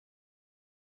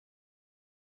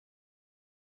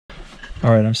All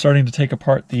right, I'm starting to take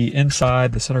apart the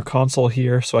inside, the center console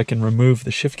here, so I can remove the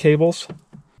shift cables.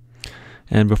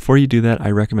 And before you do that,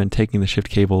 I recommend taking the shift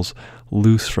cables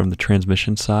loose from the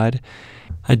transmission side.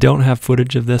 I don't have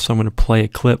footage of this, so I'm going to play a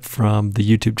clip from the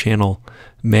YouTube channel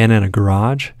Man in a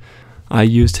Garage. I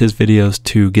used his videos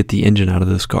to get the engine out of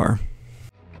this car.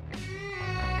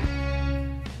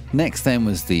 Next then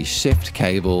was the shift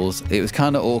cables. It was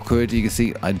kind of awkward. You can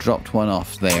see I dropped one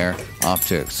off there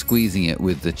after squeezing it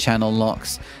with the channel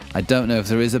locks. I don't know if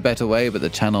there is a better way, but the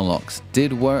channel locks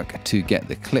did work to get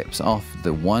the clips off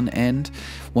the one end.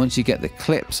 Once you get the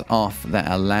clips off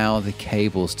that allow the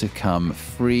cables to come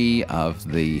free of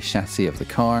the chassis of the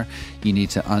car, you need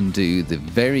to undo the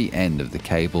very end of the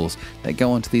cables that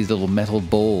go onto these little metal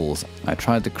balls. I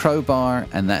tried the crowbar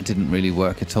and that didn't really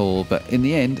work at all, but in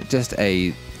the end, just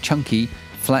a chunky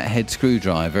flathead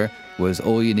screwdriver was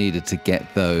all you needed to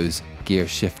get those gear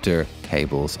shifter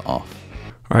cables off.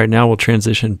 All right, now we'll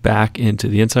transition back into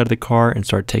the inside of the car and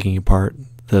start taking apart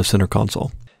the center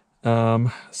console.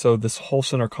 So this whole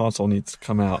center console needs to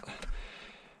come out.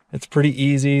 It's pretty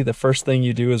easy. The first thing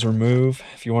you do is remove.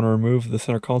 If you want to remove the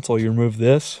center console, you remove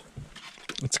this.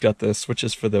 It's got the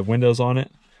switches for the windows on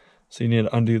it, so you need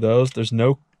to undo those. There's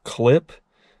no clip.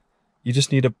 You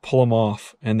just need to pull them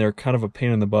off, and they're kind of a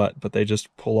pain in the butt, but they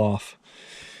just pull off.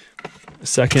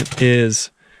 Second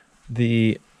is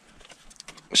the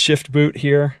shift boot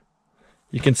here.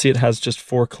 You can see it has just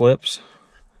 4 clips.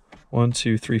 1,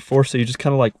 2, 3, 4. So you just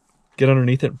kind of like get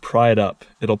underneath it and pry it up.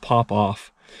 It'll pop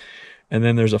off. And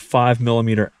then there's a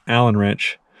 5mm Allen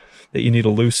wrench that you need to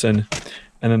loosen,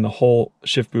 and then the whole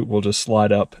shift boot will just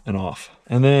slide up and off.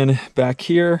 And then back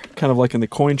here, kind of like in the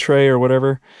coin tray or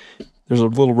whatever, there's a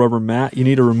little rubber mat. You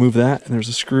need to remove that, and there's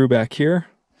a screw back here.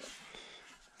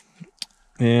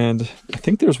 And I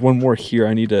think there's one more here.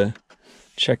 I need to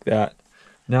check that.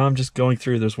 Now I'm just going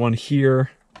through. There's one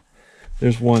here.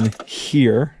 There's one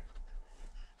here.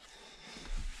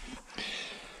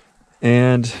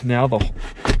 And now the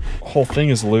whole thing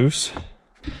is loose.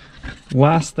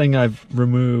 Last thing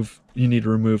you need to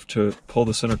remove to pull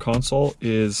the center console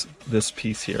is this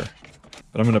piece here.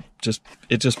 But I'm gonna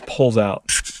it just pulls out.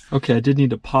 Okay, I did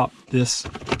need to pop this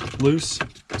loose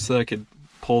so that I could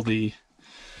pull the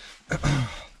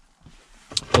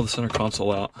center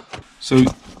console out. So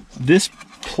this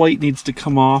plate needs to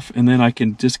come off, and then I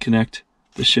can disconnect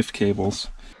the shift cables.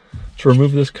 To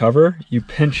remove this cover, you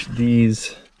pinch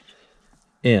these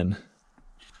in.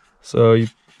 So you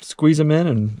squeeze them in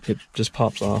and it just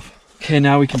pops off. Okay,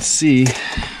 now we can see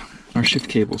our shift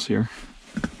cables here.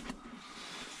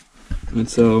 And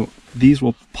so these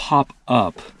will pop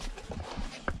up.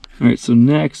 All right, so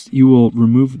next you will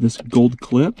remove this gold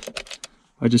clip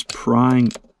by just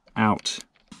prying out.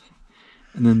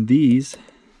 And then these,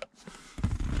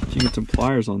 if you get some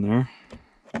pliers on there,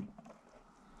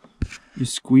 you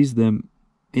squeeze them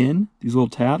in, these little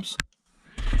tabs,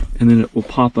 and then it will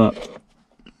pop up.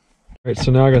 All right,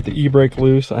 so now I got the e-brake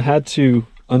loose. I had to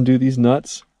undo these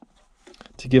nuts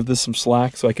to give this some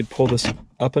slack so I could pull this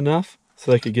up enough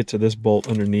so that I could get to this bolt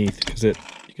underneath, because you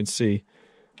can see,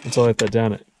 once I let that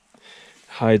down, it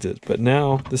hides it. But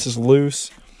now this is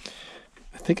loose.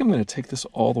 I think I'm going to take this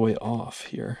all the way off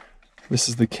here. This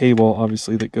is the cable,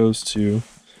 obviously, that goes to,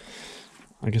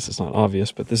 I guess it's not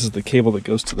obvious, but this is the cable that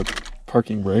goes to the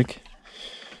parking brake,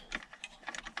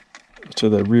 to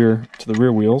the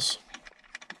rear wheels,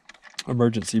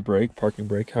 emergency brake, parking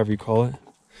brake, however you call it.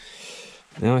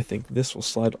 Now I think this will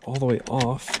slide all the way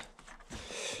off.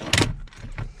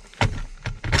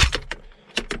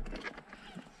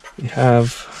 We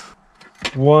have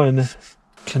one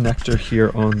connector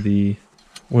here on the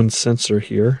one sensor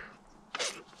here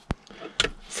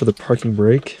for the parking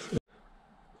brake.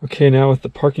 Okay, now with the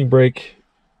parking brake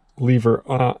lever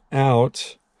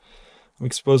out, I'm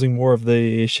exposing more of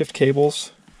the shift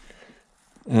cables.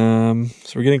 So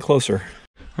we're getting closer.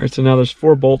 All right, so now there's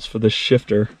 4 bolts for the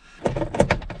shifter.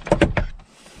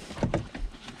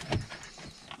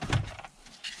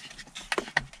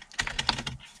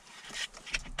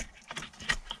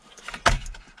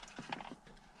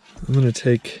 I'm going to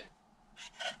take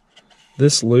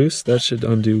this loose. That should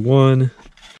undo one.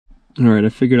 All right, I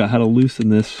figured out how to loosen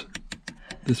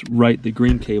the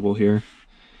green cable here.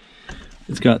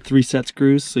 It's got 3 set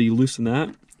screws, so you loosen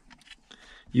that.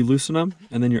 You loosen them,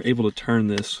 and then you're able to turn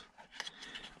this.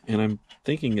 And I'm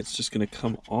thinking it's just going to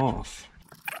come off.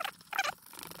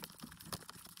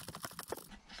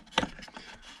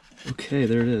 Okay,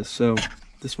 there it is. So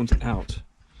this one's out.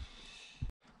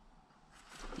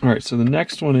 All right, so the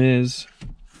next one is,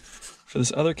 for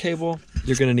this other cable,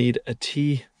 you're going to need a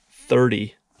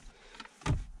T30.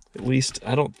 At least,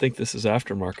 I don't think this is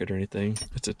aftermarket or anything.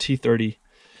 It's a T30,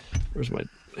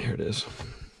 here it is.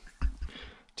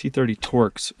 T30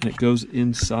 Torx, and it goes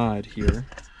inside here.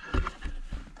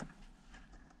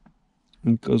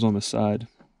 And it goes on the side.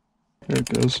 There it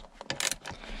goes.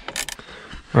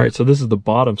 All right, so this is the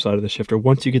bottom side of the shifter.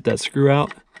 Once you get that screw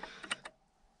out,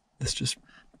 this just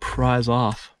pries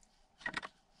off.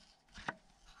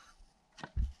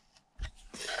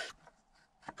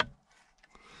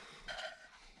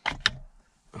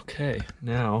 Okay,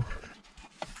 now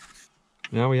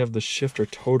we have the shifter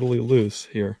totally loose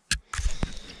here.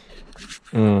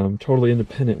 Totally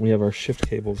independent. We have our shift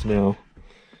cables now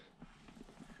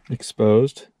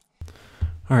exposed.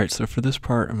 All right, so for this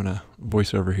part, I'm gonna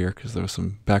voice over here because there was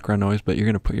some background noise, but you're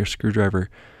gonna put your screwdriver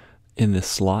in this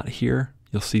slot here.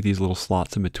 You'll see these little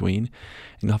slots in between,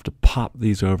 and you'll have to pop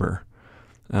these over.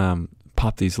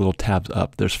 Pop these little tabs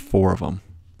up. There's 4 of them.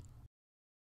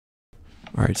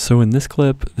 All right, so in this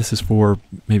clip, this is for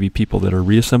maybe people that are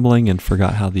reassembling and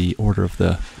forgot how the order of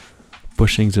the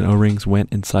bushings and O-rings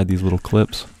went inside these little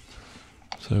clips.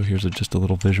 So here's just a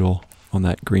little visual on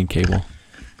that green cable.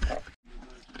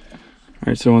 All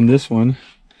right, so on this one,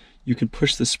 you can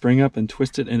push the spring up and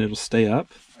twist it and it'll stay up.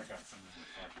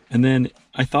 And then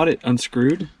I thought it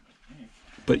unscrewed,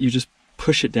 but you just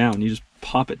push it down. You just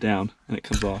pop it down and it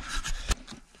comes off.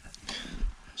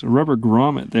 So rubber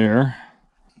grommet there.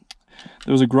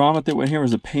 There was a grommet that went here. It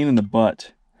was a pain in the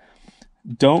butt.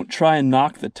 Don't try and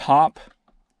knock the top.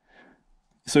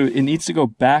 So it needs to go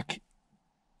back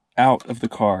out of the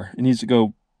car. It needs to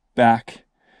go back,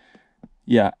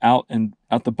 yeah, out and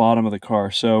out the bottom of the car.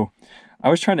 So I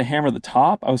was trying to hammer the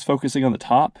top. I was focusing on the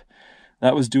top.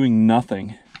 That was doing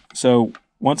nothing. So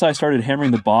once I started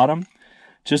hammering the bottom,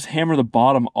 just hammer the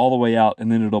bottom all the way out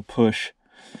and then it'll push.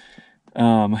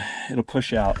 It'll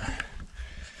push out.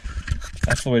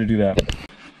 That's the way to do that.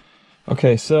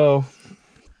 Okay, so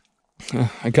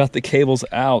I got the cables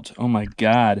out. Oh my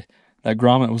God, that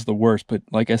grommet was the worst. But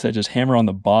like I said, just hammer on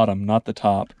the bottom, not the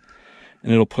top,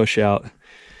 and it'll push out.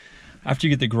 After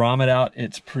you get the grommet out,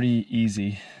 it's pretty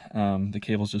easy. The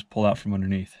cables just pull out from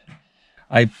underneath.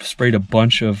 I sprayed a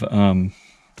bunch of,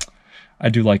 I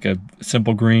do like a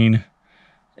simple green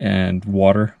and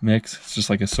water mix. It's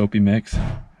just like a soapy mix,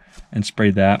 and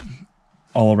sprayed that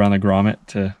all around the grommet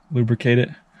to lubricate it.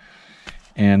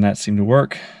 And that seemed to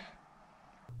work.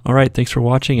 All right, thanks for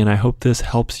watching, and I hope this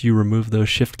helps you remove those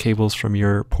shift cables from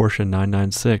your Porsche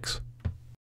 996.